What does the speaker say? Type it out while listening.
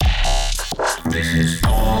This is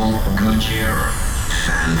all Goodyear,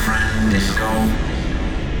 SanFranDisko.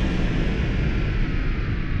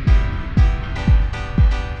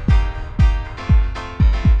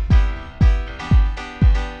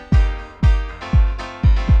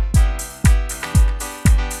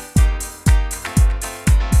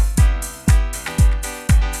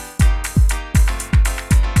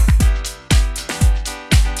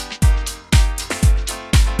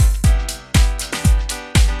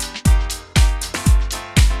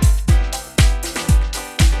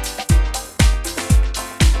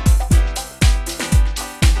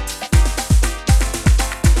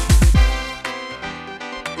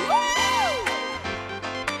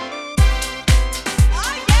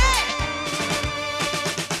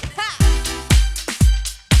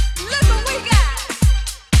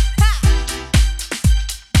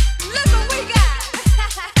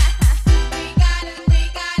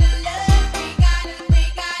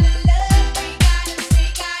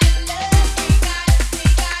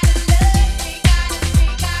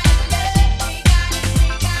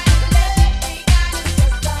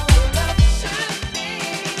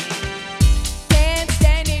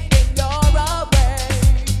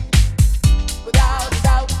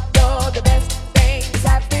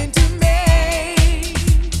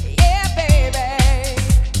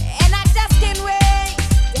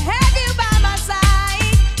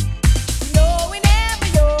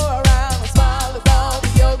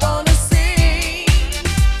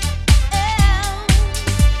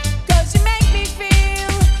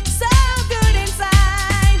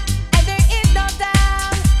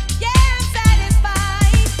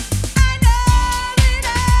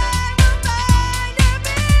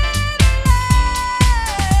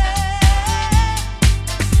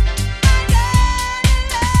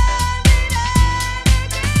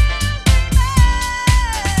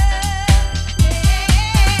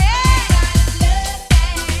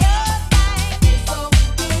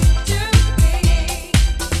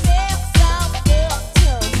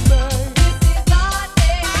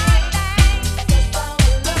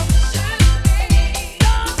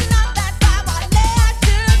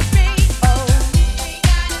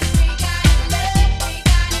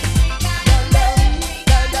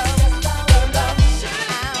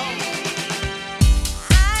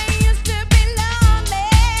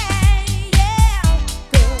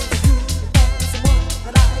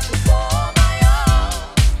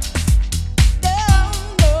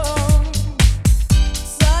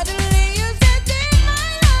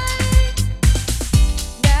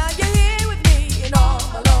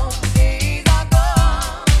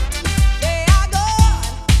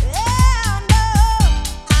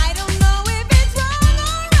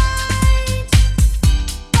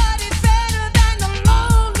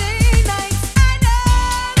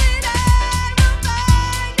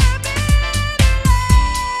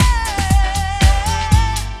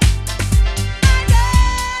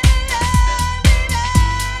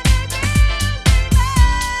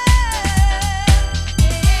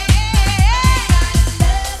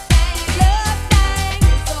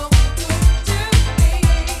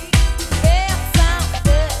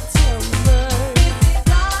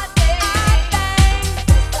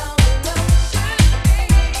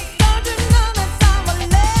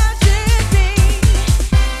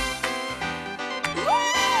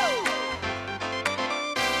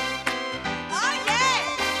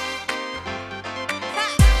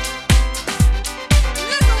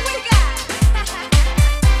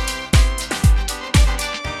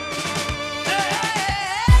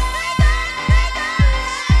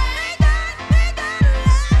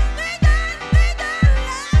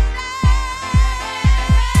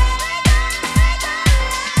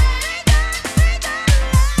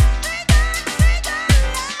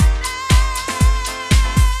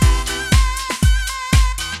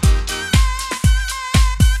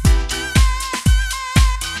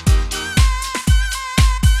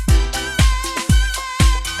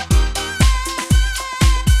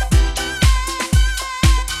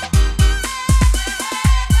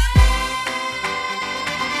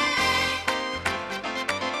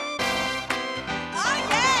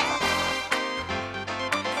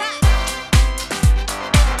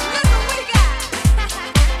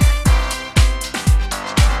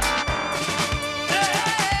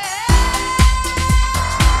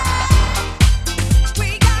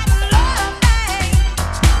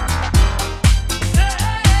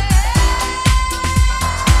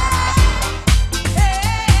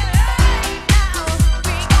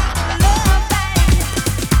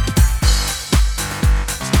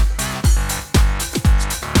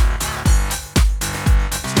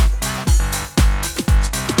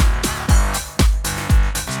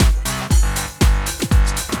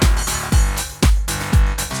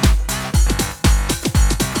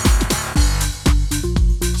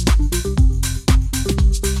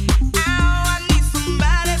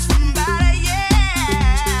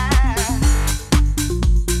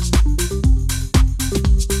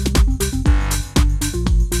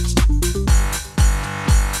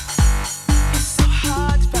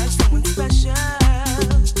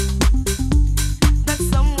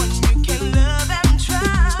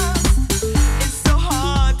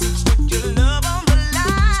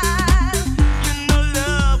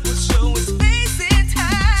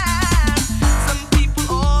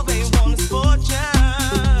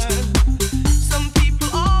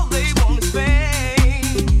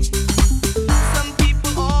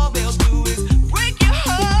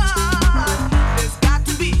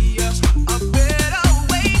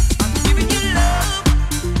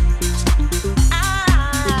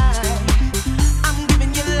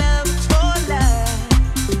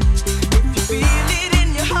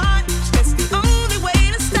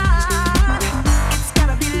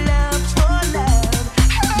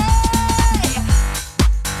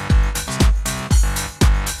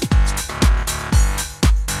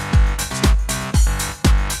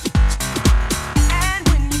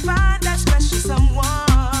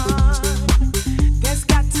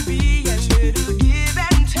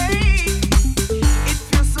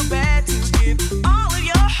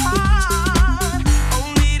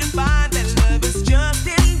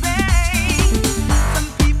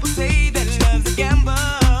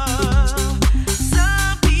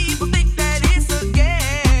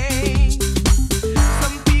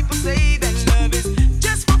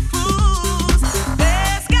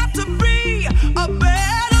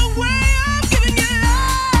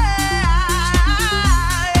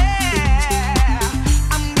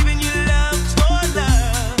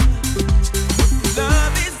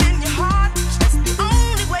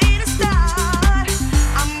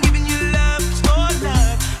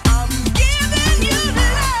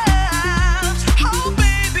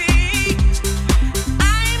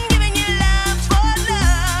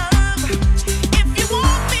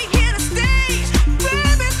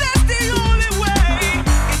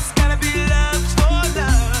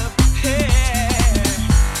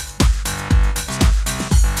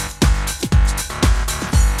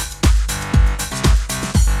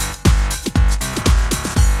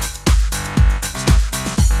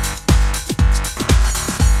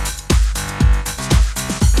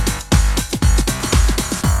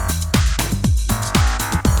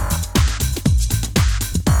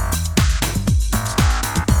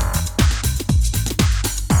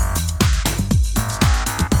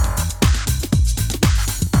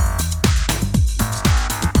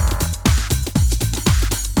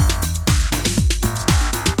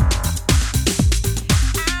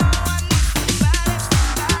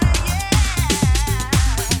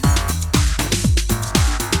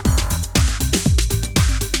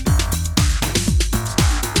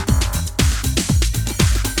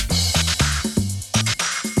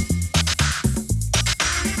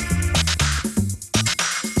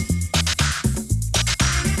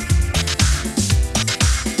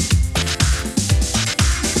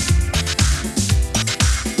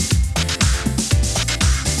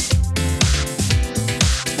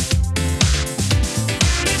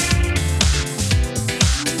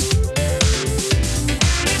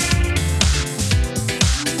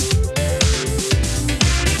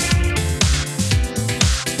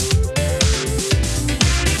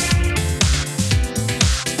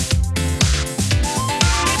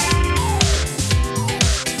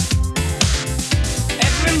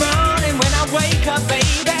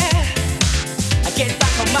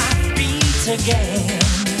 again.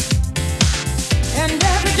 And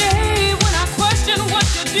every day when I question what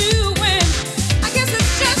you're doing, I guess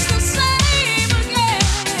it's just the same again.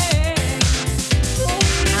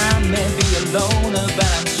 I may be a loner,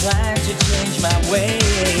 but I'm trying to change my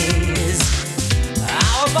ways,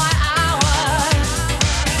 hour by hour.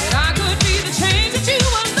 And I could be the change that you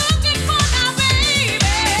were looking for now, baby,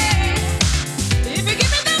 if you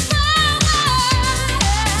give me the power.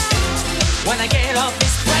 When I get off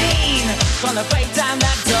this plane, gonna break down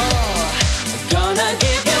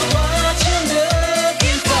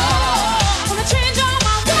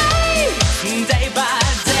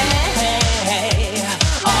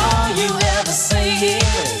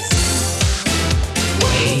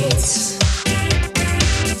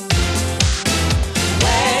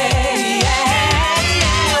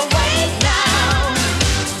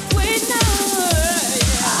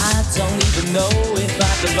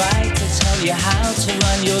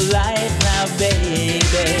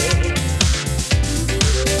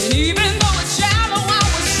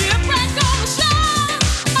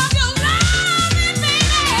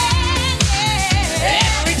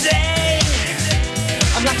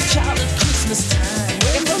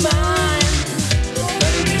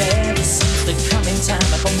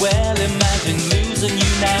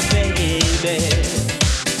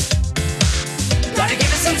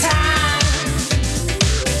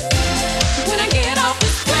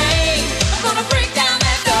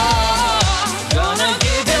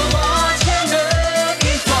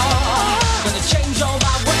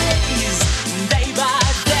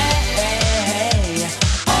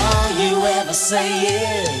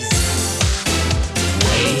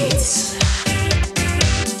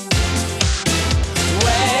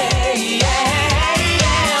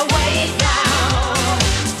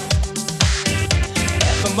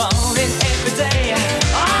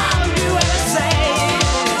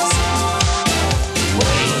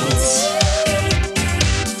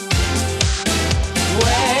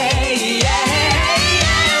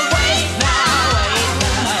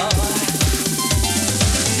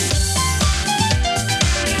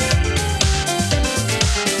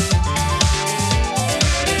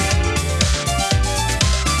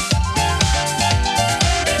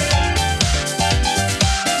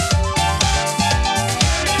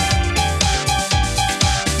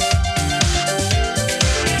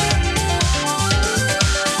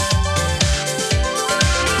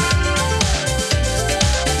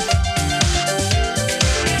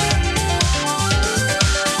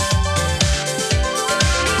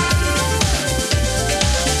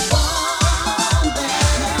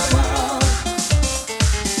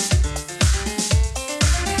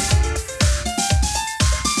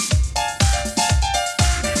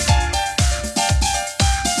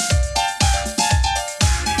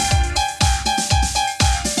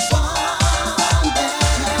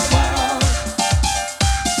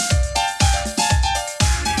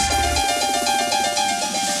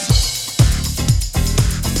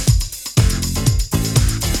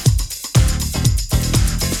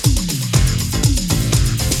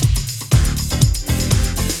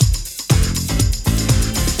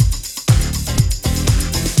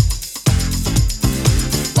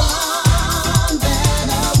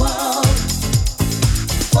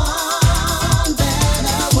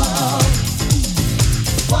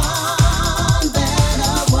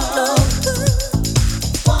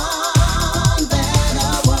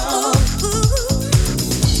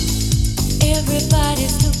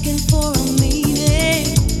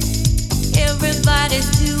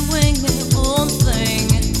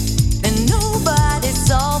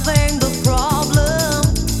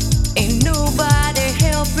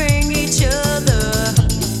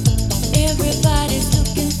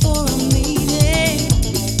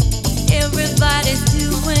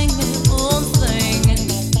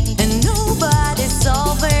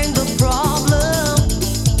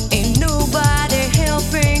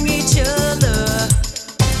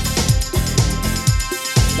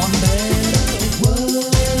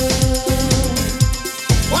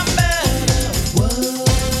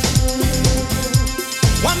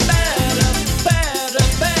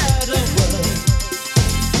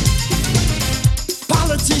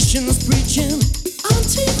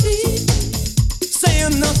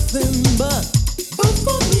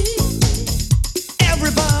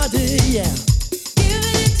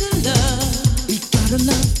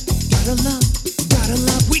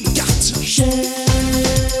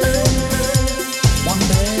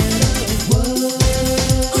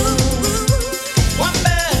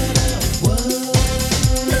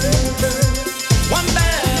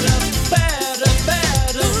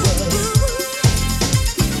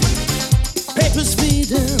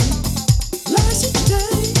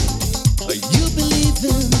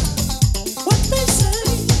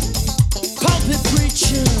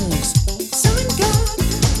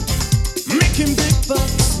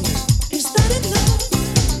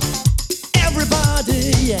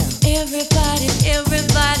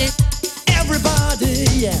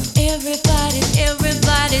yeah. Everybody,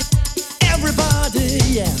 everybody, everybody,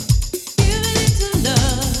 yeah. Give a little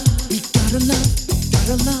love. We gotta love,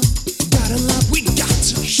 gotta love, gotta love. We got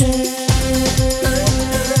to share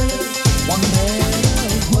one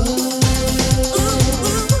better world.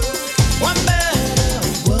 One better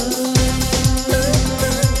world.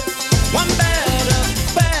 One better,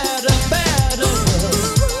 better, better world.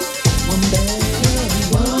 One better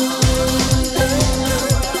world.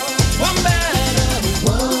 One better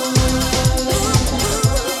world.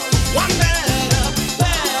 One better,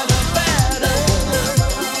 better, better world.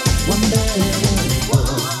 One better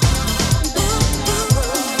world.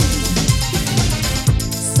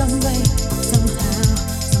 Some way, somehow,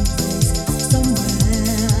 someplace,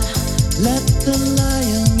 somewhere. Let the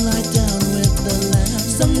lion lie down with the lamb.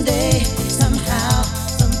 Someday, somehow,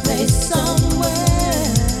 someplace,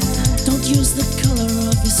 somewhere. Don't use the color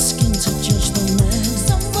of his skin to judge the man.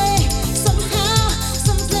 Some way, somehow,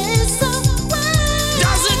 someplace, somewhere.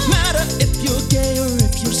 Doesn't matter if you're gay or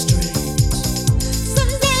if you're straight.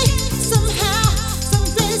 Someday, somehow,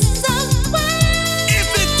 someplace, somewhere. If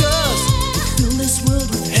it does, fill this world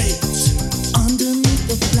with hate. Underneath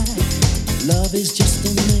the flag, love is just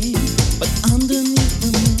a name. But underneath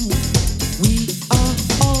the moon, we are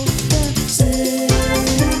all the same.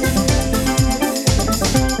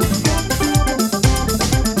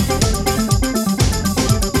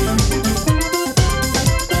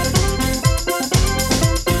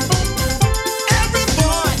 Every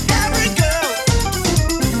boy, every girl.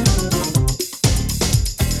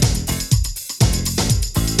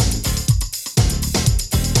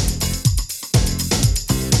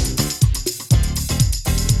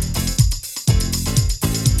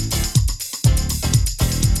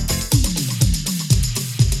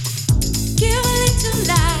 Give a little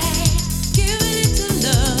light, give a little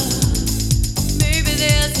love. Maybe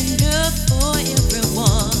there's enough for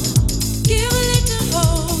everyone. Give a little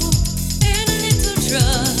hope and a little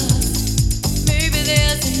trust. Maybe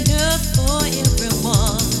there's enough for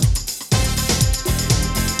everyone.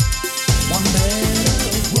 One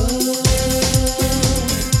better world.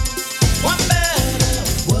 One better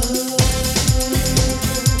world.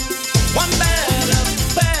 One better,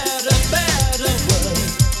 better, better world.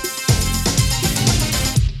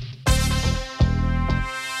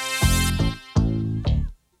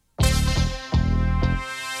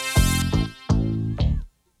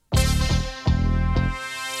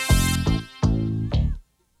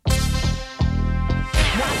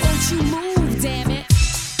 Why don't you move, damn it?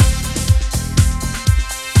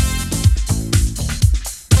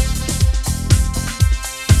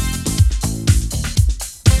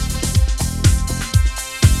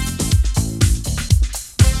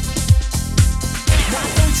 Why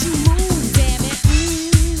don't you move, damn it?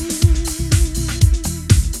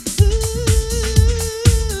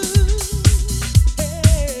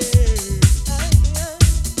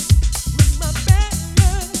 Bring my back,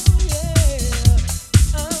 yeah.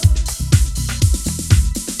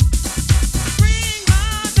 Bring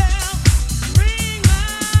my down, bring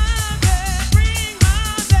my bed, bring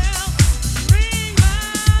my down, bring my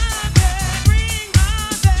bed, bring my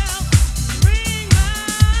down, bring my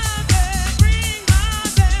bed, bring my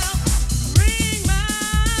down, bring my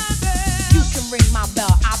bed. You can ring my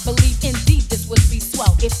bell. I believe indeed this would be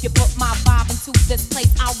swell. If you put my vibe into this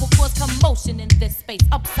place, I will cause commotion in this space.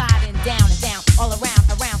 Upside and down, all around,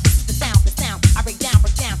 around. This is the sound, the sound. I break down,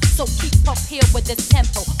 break down. So keep up here with this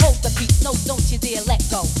tempo. Hold the beat, no, don't you dare let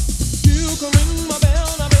go. You can ring my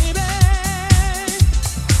bell now, baby.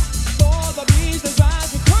 For the beats that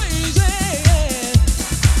drive you crazy.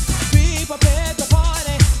 Be prepared to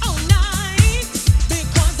party all night.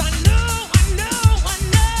 Because I know.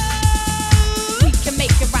 We can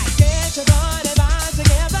make it right. Get your body vibe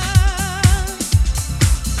together.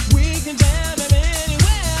 We can jam in any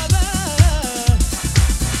weather.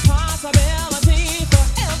 Possibility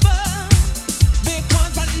forever.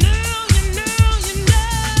 Because I know, you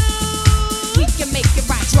know.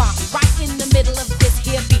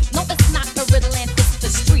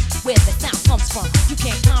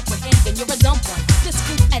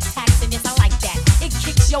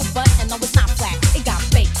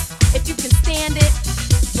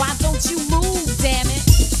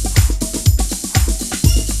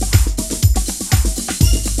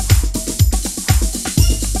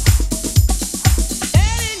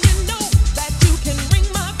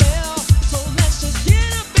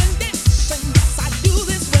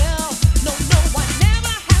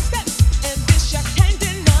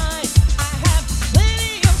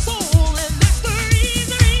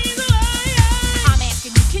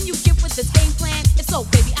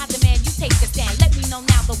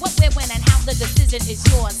 where, when, and how the decision is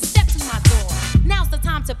yours. Step to my door. Now's the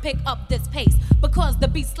time to pick up this pace, because the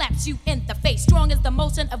beat slaps you in the face. Strong is the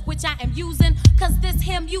motion of which I am using, cause this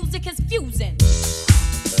here music is fusing.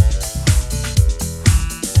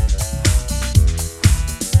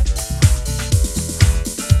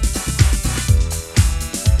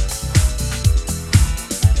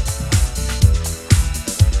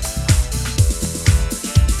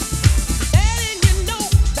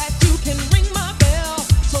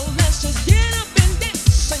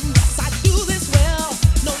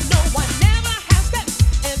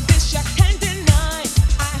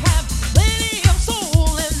 I have plenty of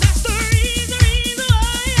soul, and that's the reason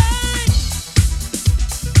why.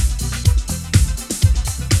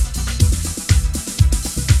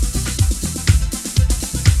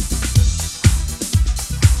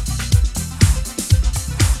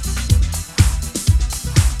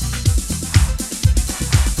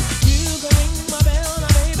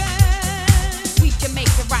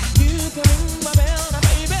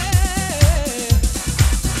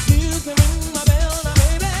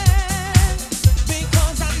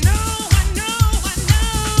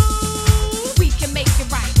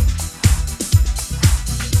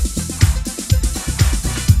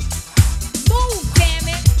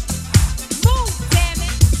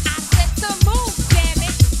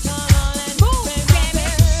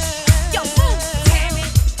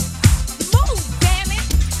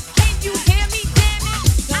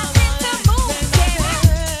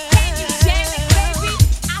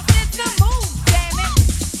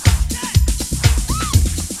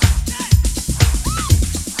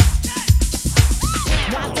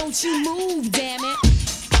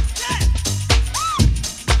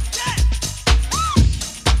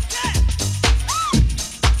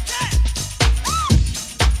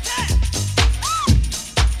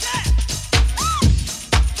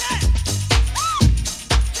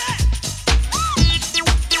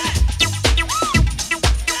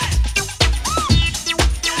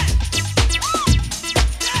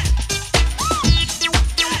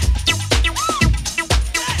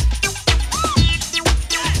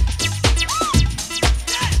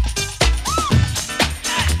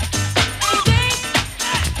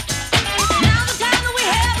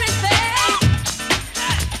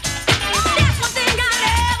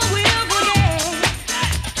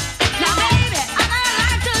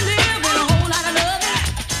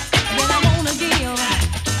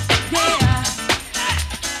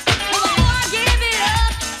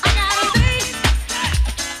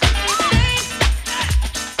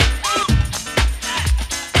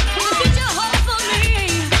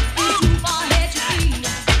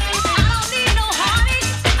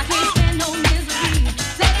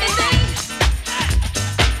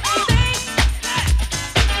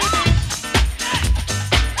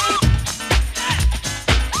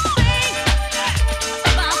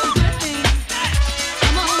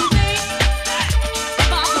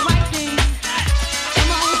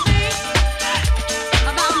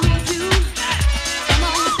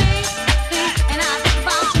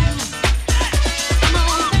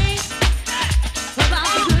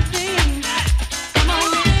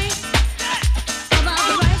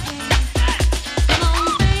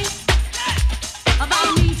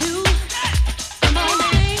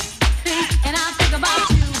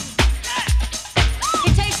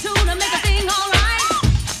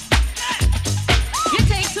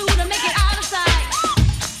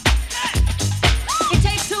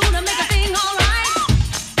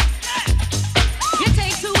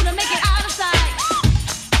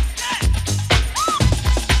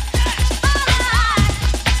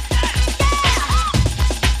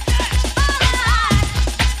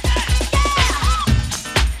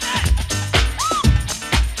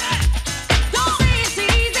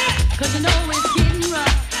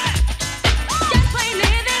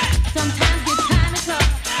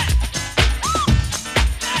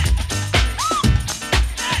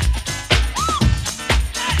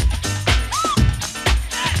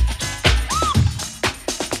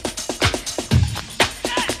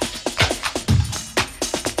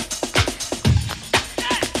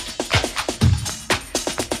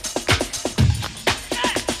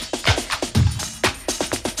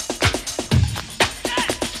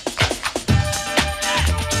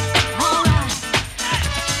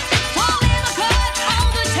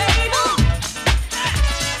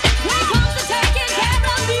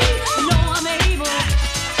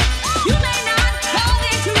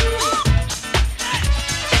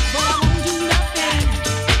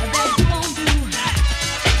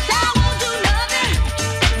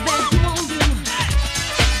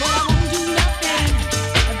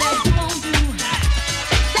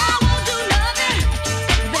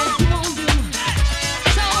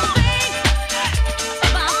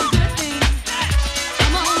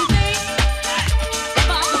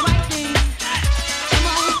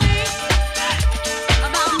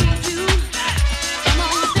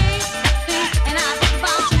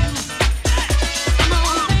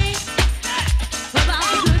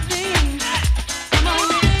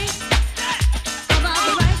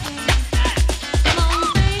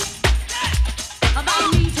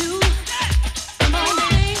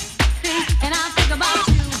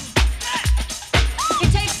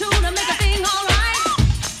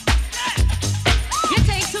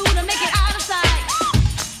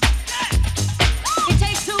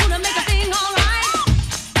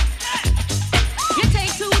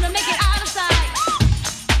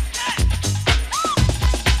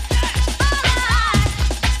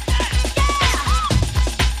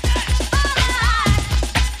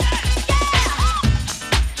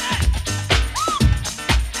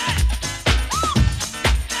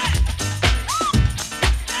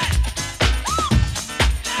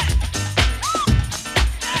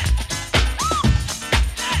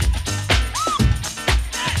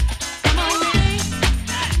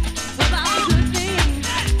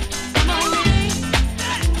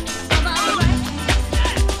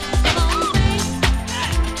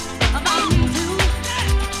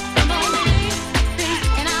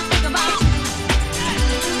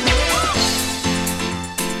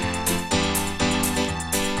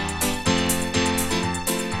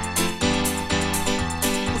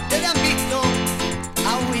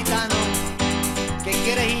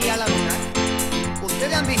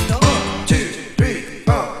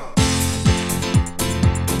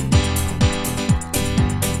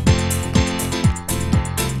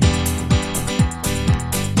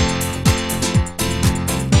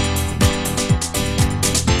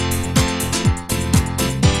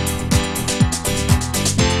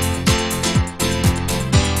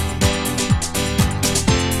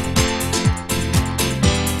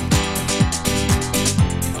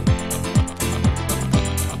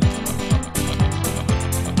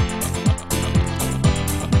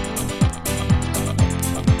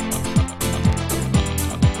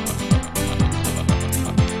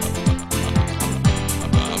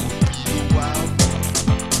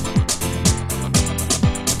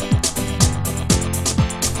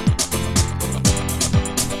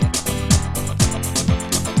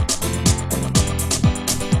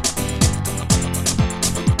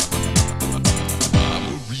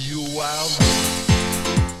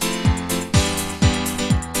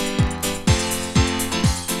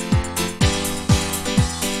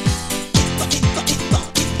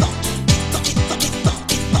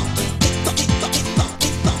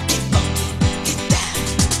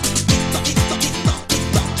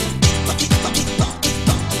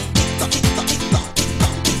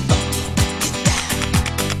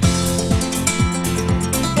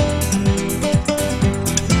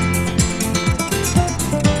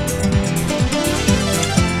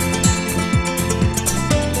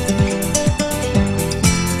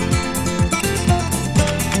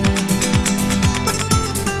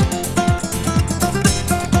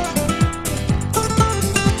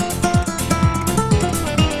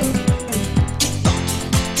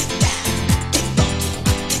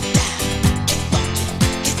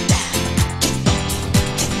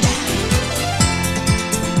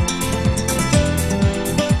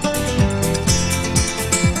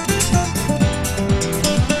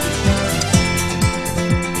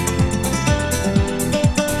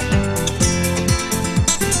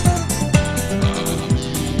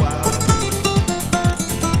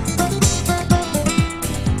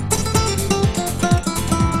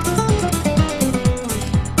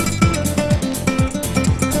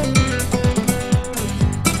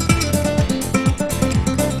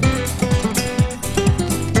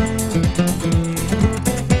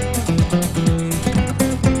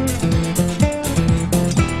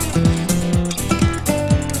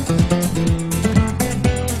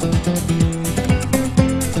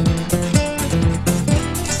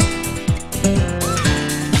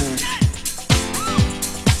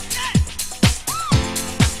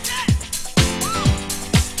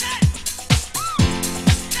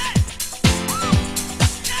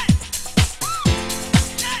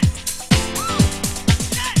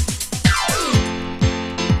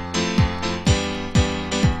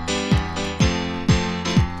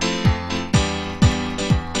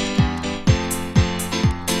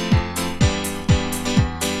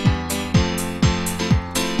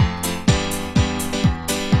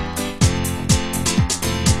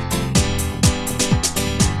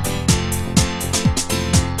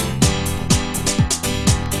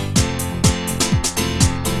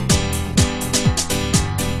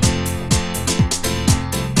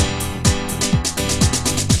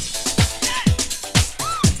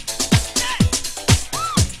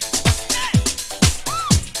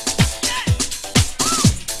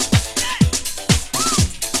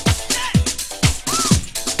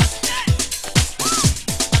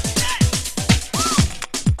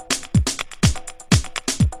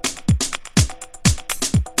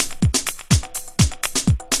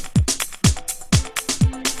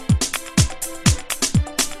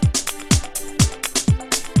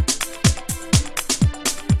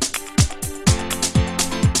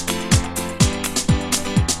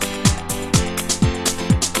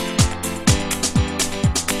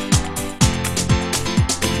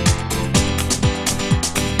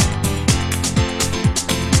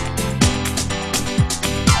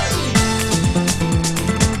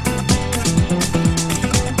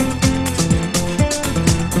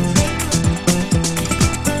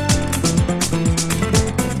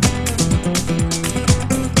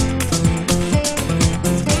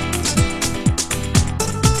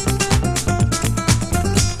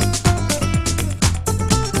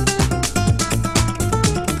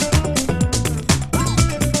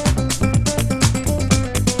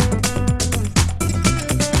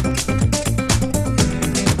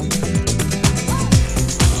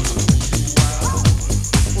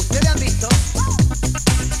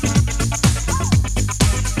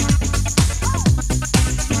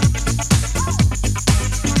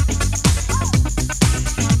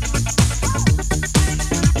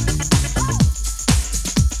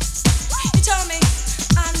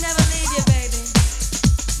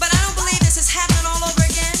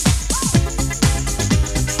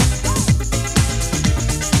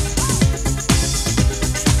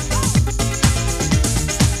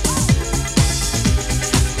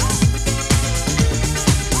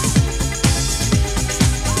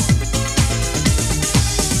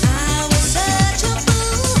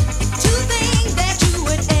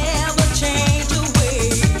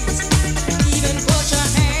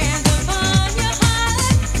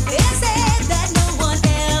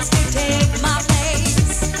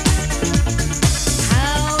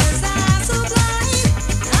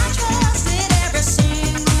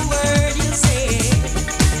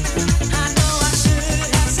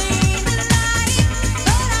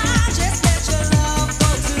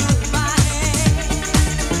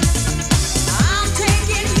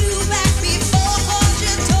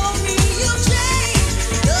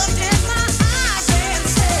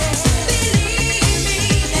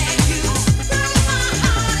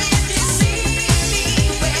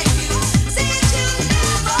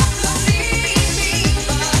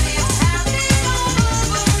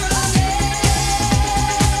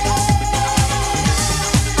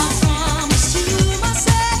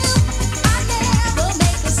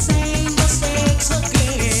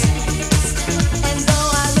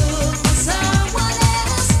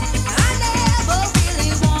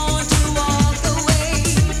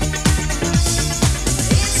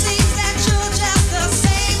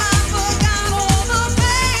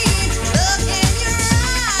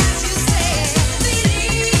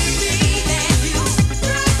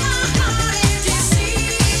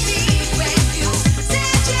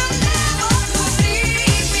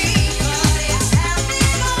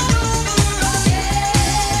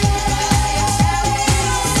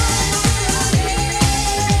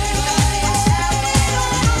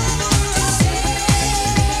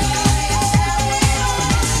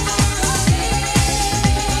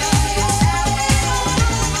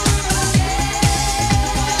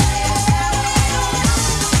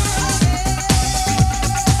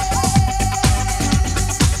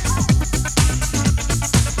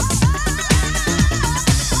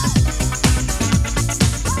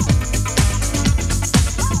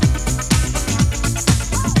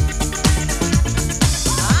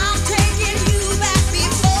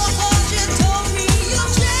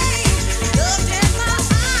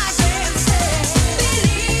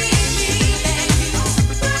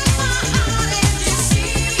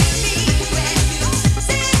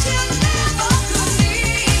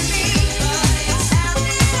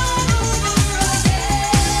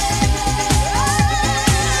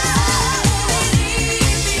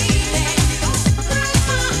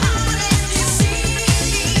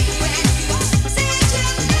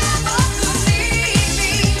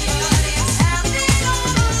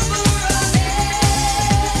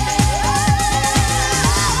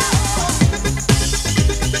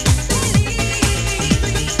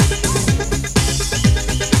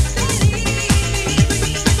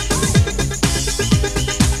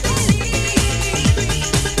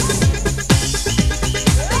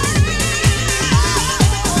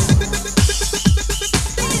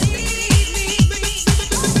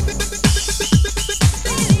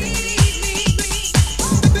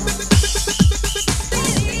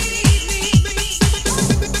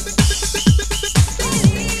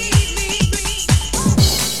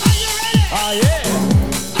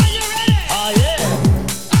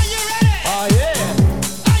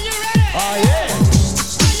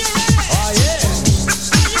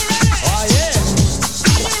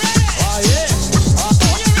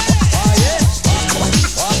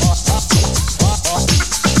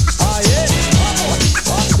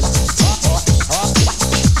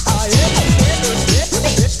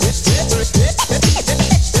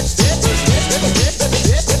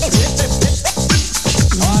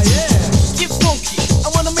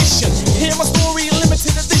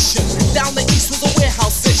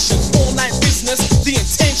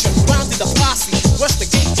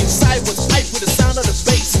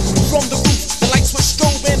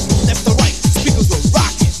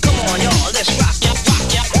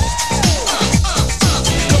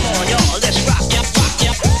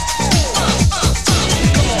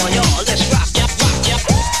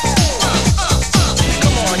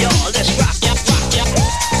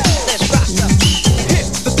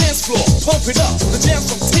 it up. The jam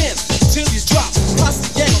from 10 till you drop. Posse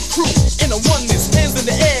gang of crew in a oneness, hands in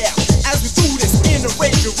the air. As we do this in a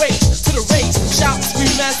rage to the race. Shout and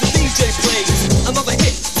scream as the DJ plays. Another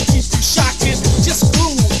hit to keep you shocking. Just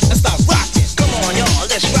groove and start rocking. Come on, y'all,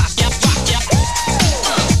 let's rock, yep, rock, yep.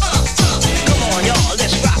 Come on, y'all,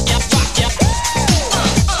 let's rock, yep, rock, yep.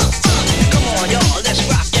 Come on, y'all, let's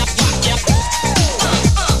rock, yep, rock, yep.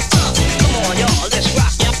 Come on, y'all, let's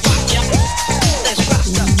rock, yep, rock, yep. Let's rock,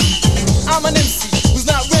 yep. I'm an MC who's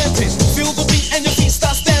not rampant. Feel the beat and your feet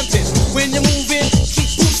start stamping. When you're moving, keep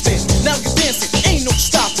boosting. Now you're dancing, ain't no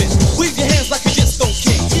stopping. Wave your hands like you just don't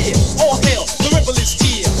care. Yeah, all hail, the rebel is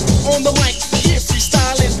here. On the mic, yeah,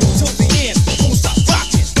 freestyling till the end. Won't stop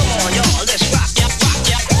rocking. Come on, y'all, let's rock, yep, rock,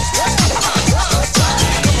 yep.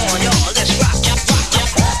 Come on, y'all, let's rock, yep, rock, yep.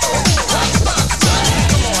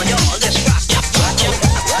 Come on, y'all, let's rock, yep, rock, yep.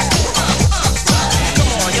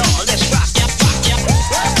 Come on, y'all, let's rock, yep, rock, yep.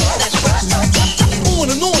 Let's rock, On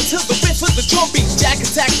and on till the riff of the drum beat. Jack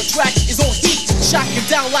attack, the track is on heat. Shocking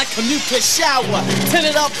down like a nuclear shower. Turn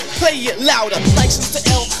it up, play it louder. License to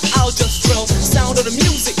L, I'll just thrill. Sound of the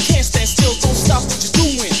music, can't stand still. Don't stop what you're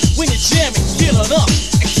doing. When you're jamming, get it up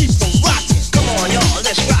and keep on rocking. come on, y'all,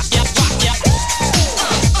 let's rock, yep, rock, yep.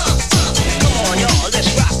 Come on, y'all,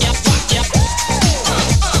 let's rock, yep, rock, yep.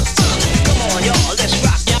 Come on, y'all, let's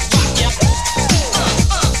rock, yep, rock, yep.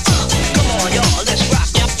 Come on, y'all, let's rock,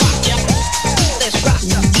 yep, rock, yep. Let's rock,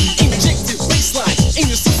 yep. Injected baseline in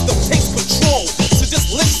your system takes control. So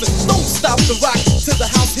just listen, don't stop the rock to the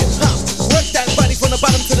house hip hop. Work that body from the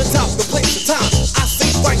bottom to the top. The place, the time. I say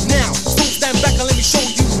right now. Don't stand back and let me show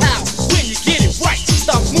you how. When you get it right,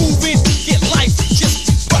 stop moving, get life, just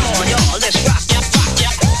keep Come on, rocking. y'all, let's rock, yep, rock,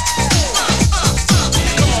 yep.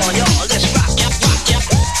 Come on, y'all, let's rock, yep, rock, yep.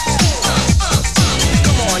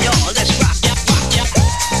 Come on, y'all, let's rock, yep, rock, yep.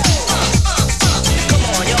 Come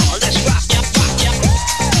on, y'all, let's rock, yep, rock, yep.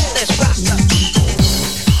 Let's rock, yep.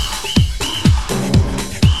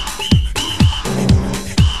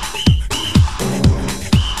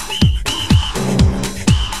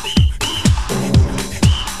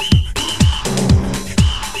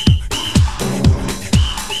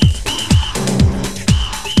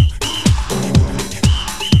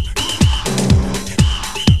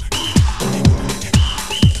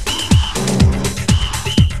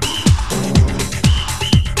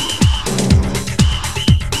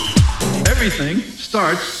 Everything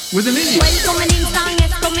starts with an idiot. Well, coming in strong,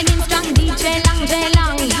 yes, coming in strong, DJ Long, J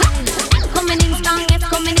Long. Coming in strong, yes,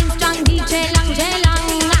 coming in strong, DJ Long, J Long.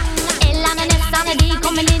 L and an S and a D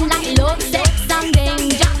coming in like love, sex and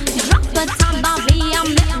danger. Drop the tab of V and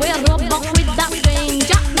make we rub up with that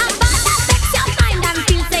stranger. Now but that sex your mind and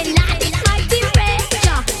feel say like it's like the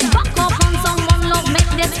ranger. Back up on someone love, make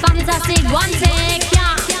this fantasy one take ya.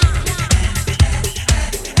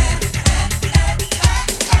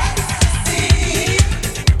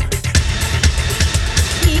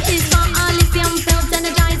 He is for all lithium felt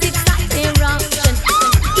energized excite eruption.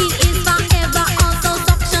 He is forever also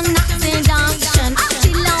suction not seduction.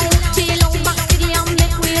 Chill out, bacterium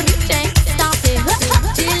make we reject started.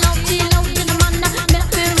 Chill out to the man make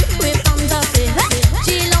we with fantasy.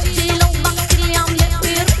 Chill out, bacterium make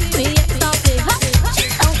we reject started.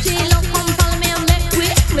 Chill out, come follow me make we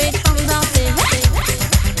with fantasy.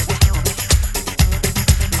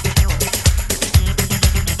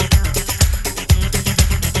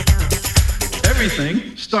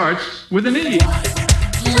 Everything starts with an idiot.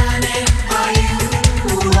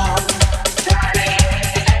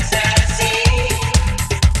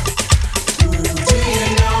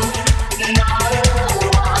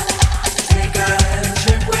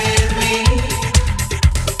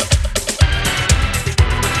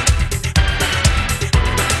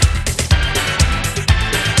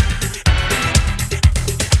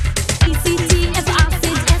 ECTS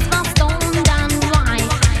acid, S for stone and Y.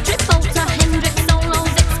 Trip out to Hendrix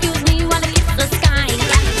solos, excuse me while I hit the sky.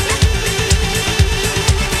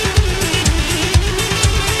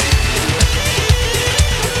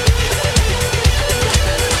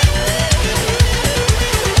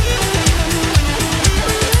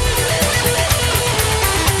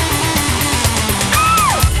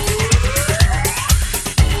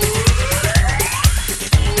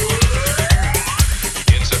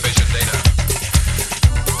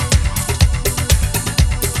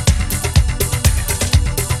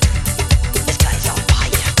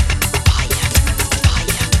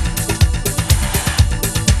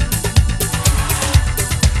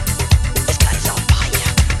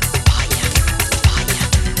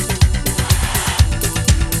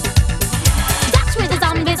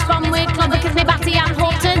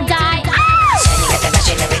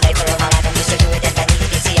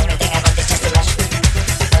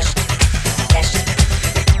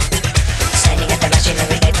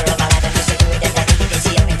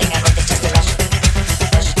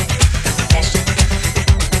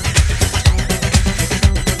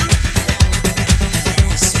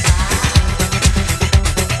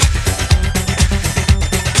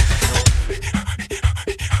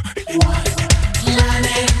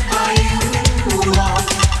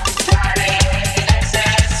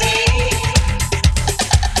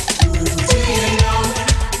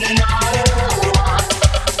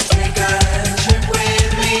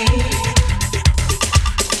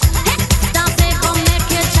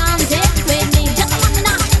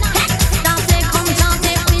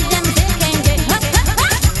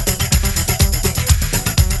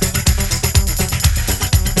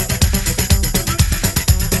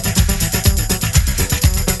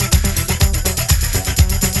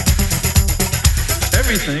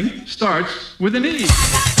 Everything starts with an E.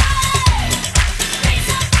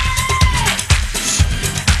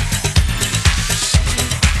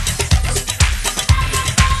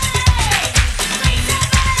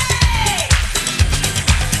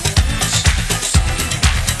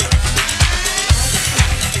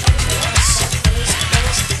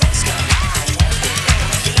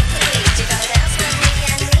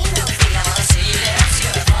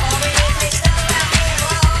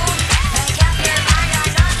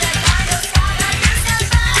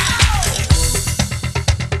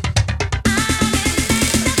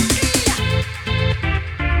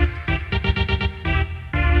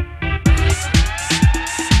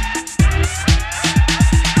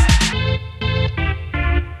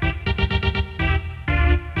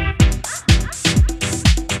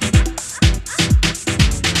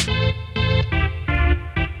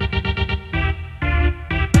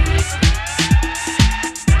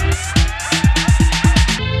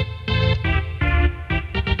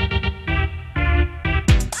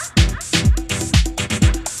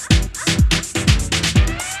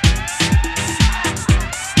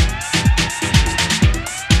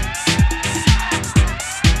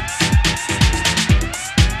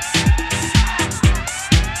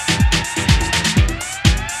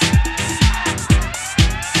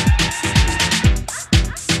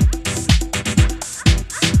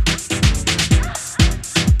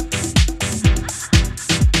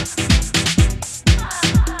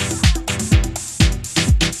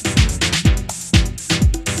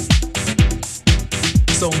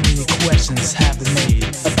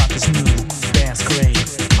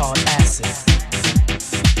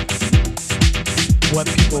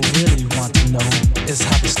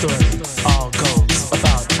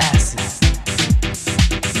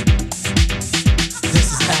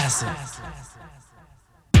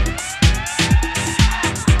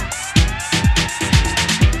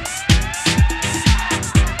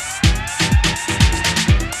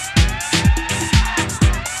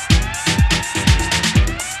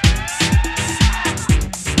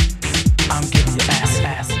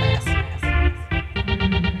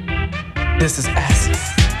 This is acid.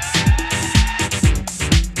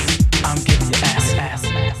 I'm giving you acid.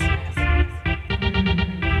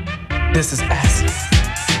 This is acid.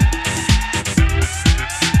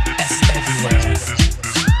 Acid everywhere.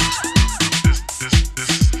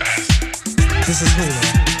 This is Hula,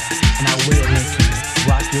 and I will make you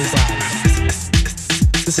rock your body.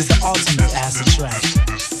 This is the ultimate acid track,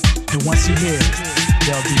 and once you hear it,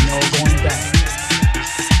 there'll be no going back.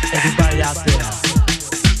 Everybody out there,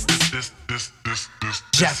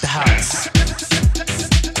 jack the house.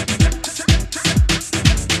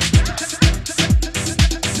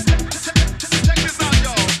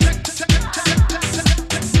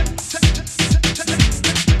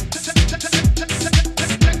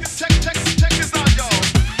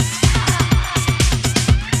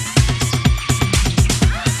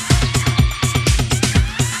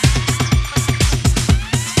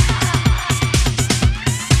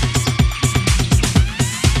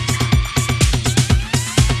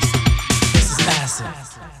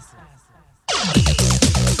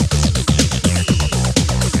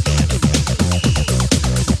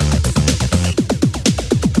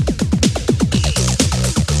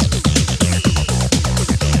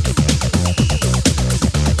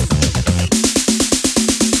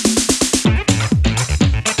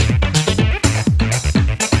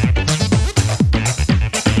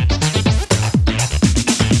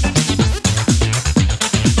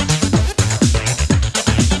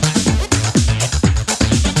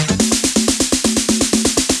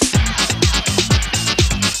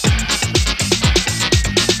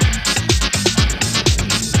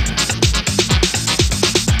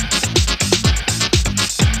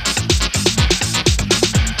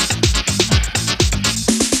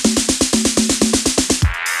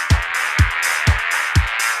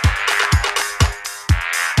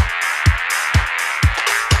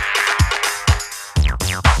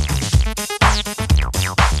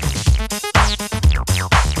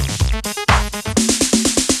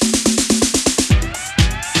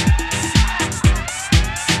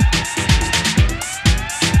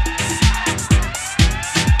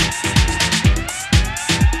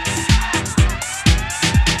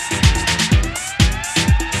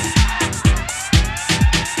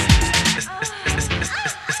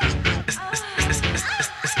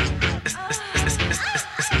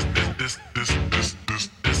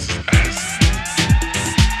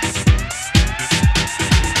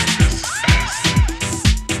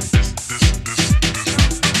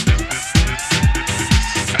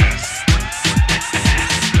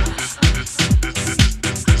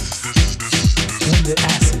 the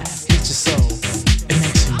acid hits your soul, it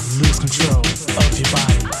makes you lose control of your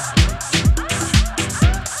body.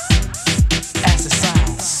 Acid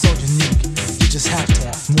sounds so unique, you just have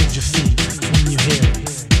to move your feet when you hear it.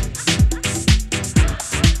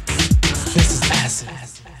 This is acid.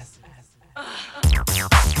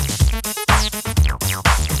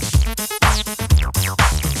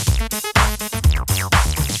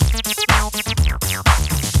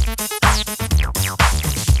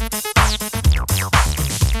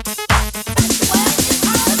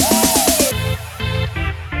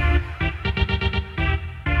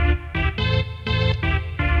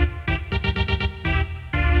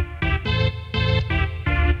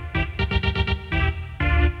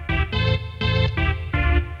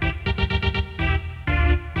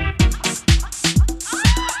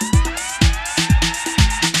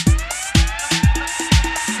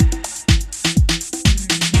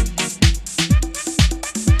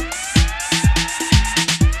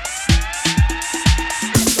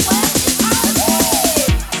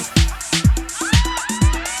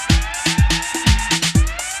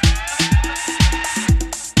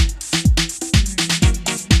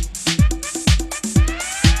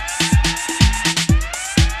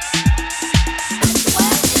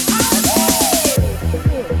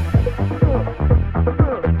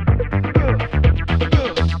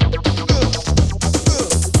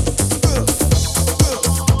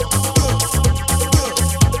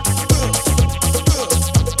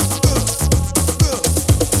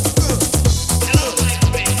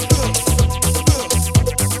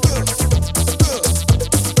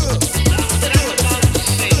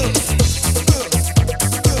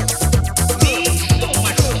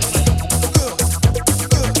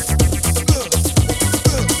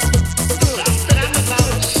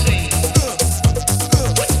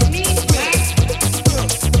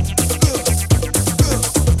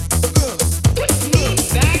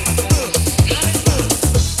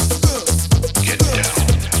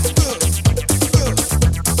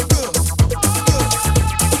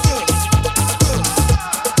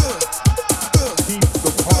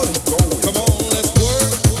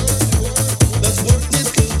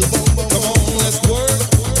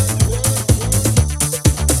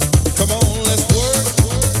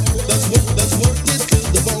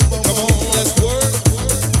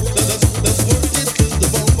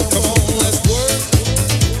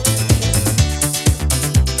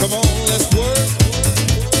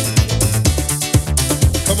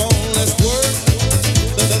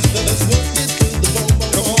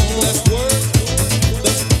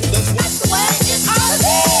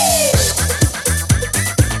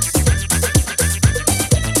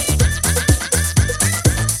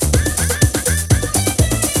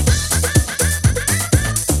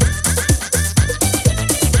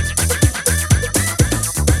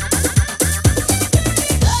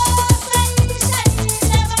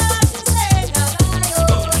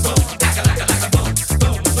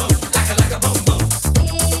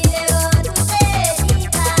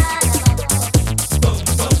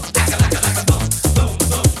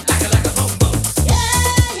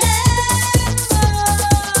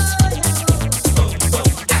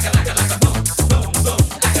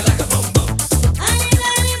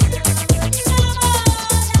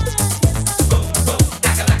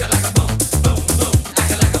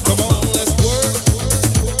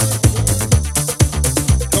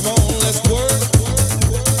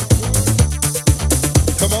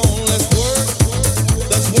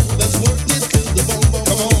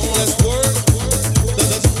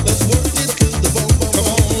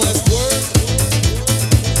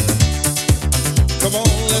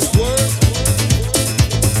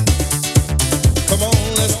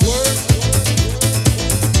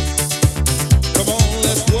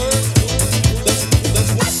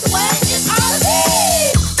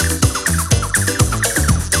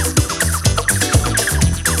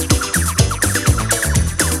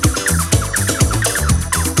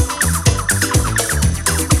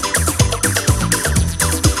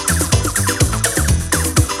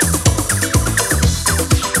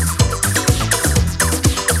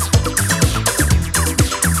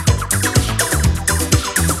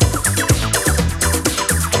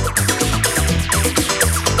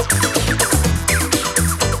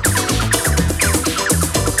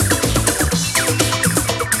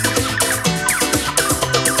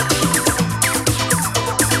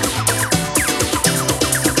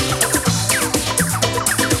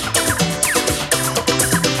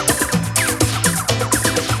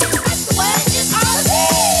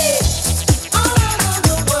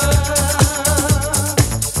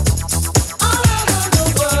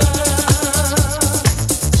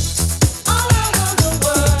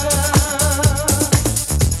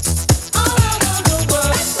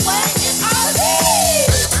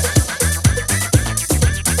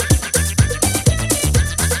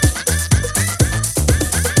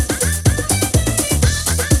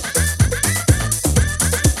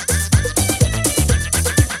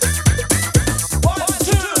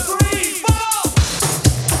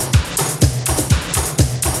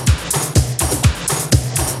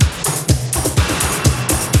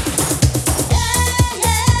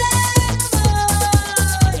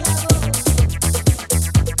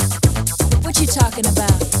 talking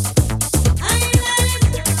about?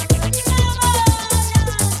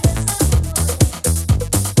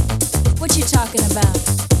 What you talking about?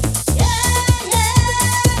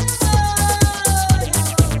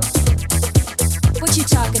 What you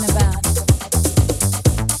talking about?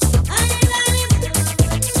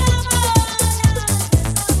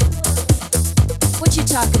 What you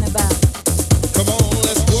talking about? Come on,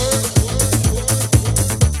 let's work.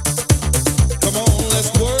 Come on,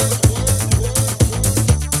 let's work.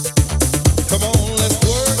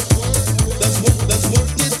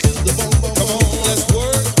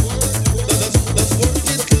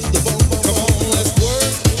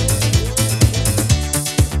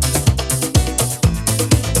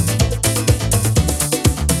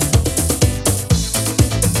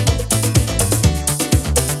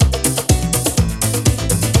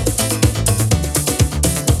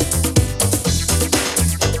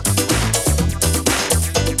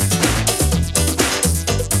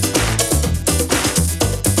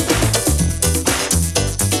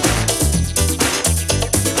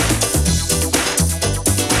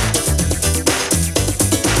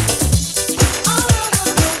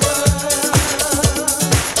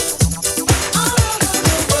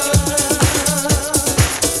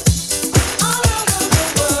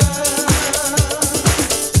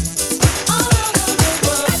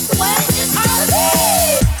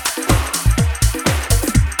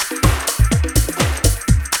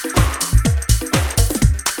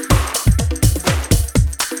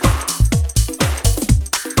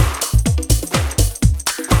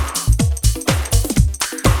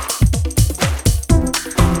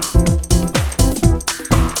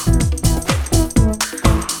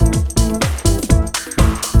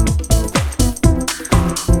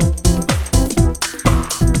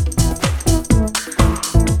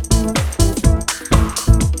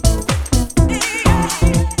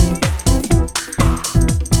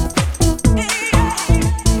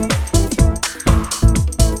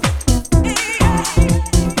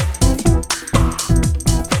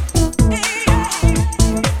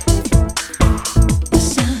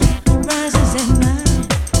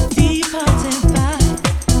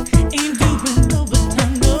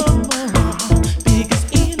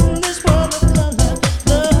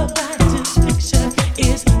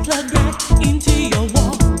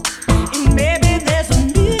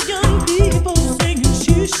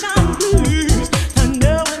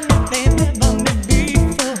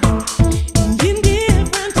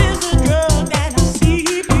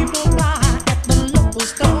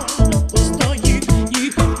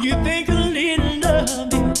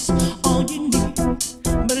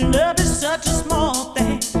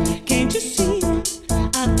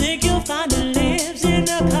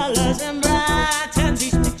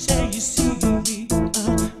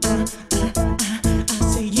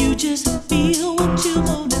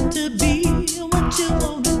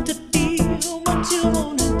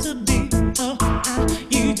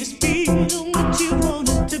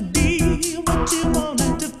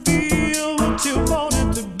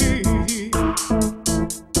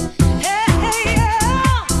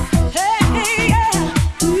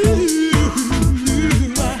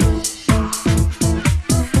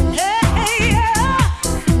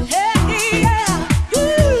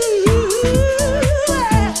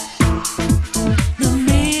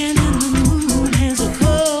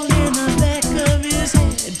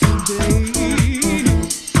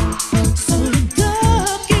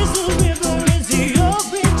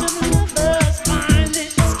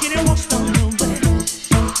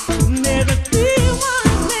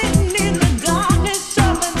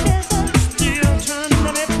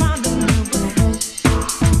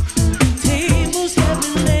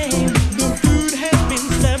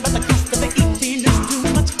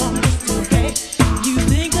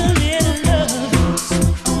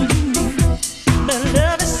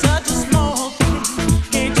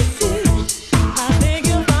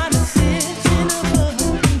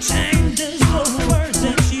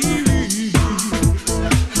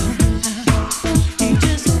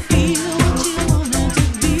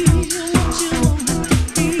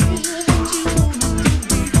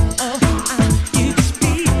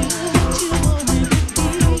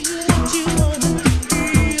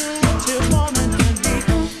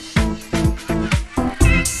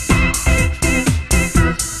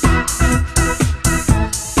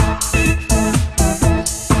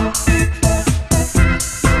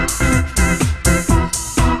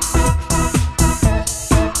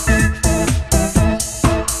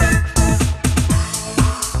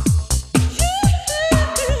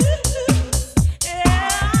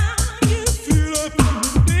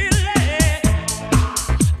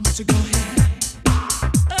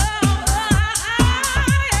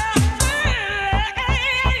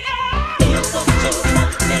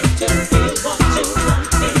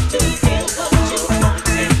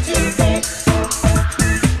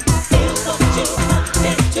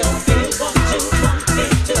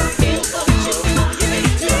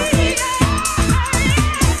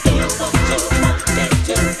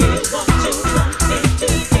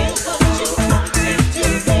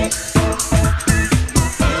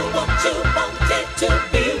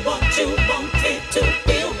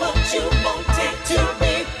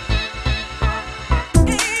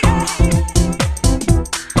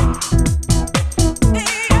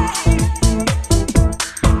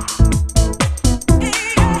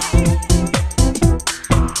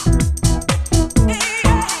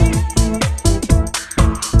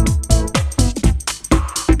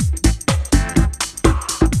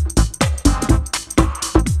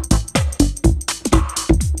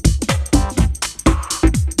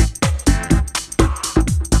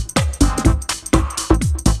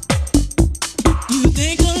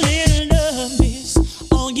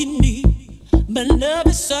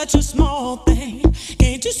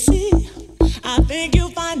 I think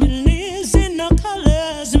you'll find it lives in the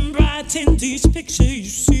colors and brighten these pictures you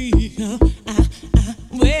see.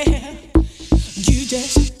 Well, you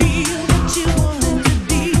just feel what you want to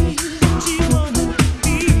be, what you want to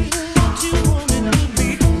be, what you want to be.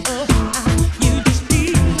 You just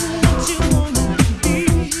feel what you want to be,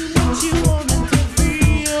 what you want to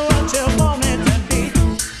feel, what you want to be.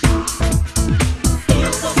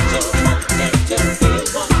 Feel what you want to feel,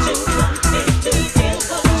 what you want to feel,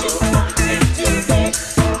 what you want to feel.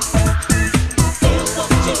 Feel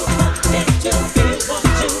what you want to feel, what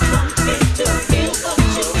you want to feel, what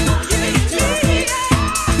you want to feel.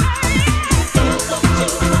 Feel what you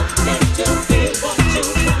want to feel, what you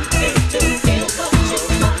want to feel, what you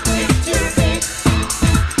want to feel.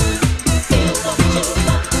 Feel what you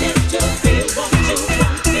want to feel, what you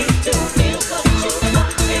want to feel, what you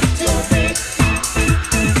want to feel.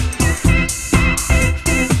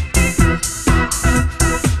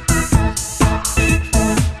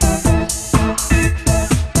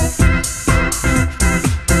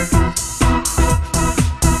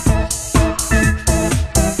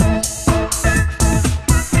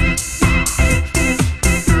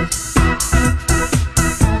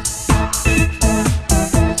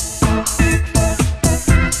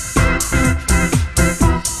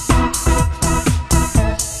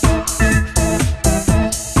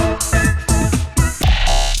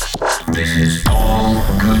 This is all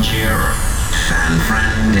Goodyear,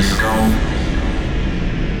 SanFranDisko.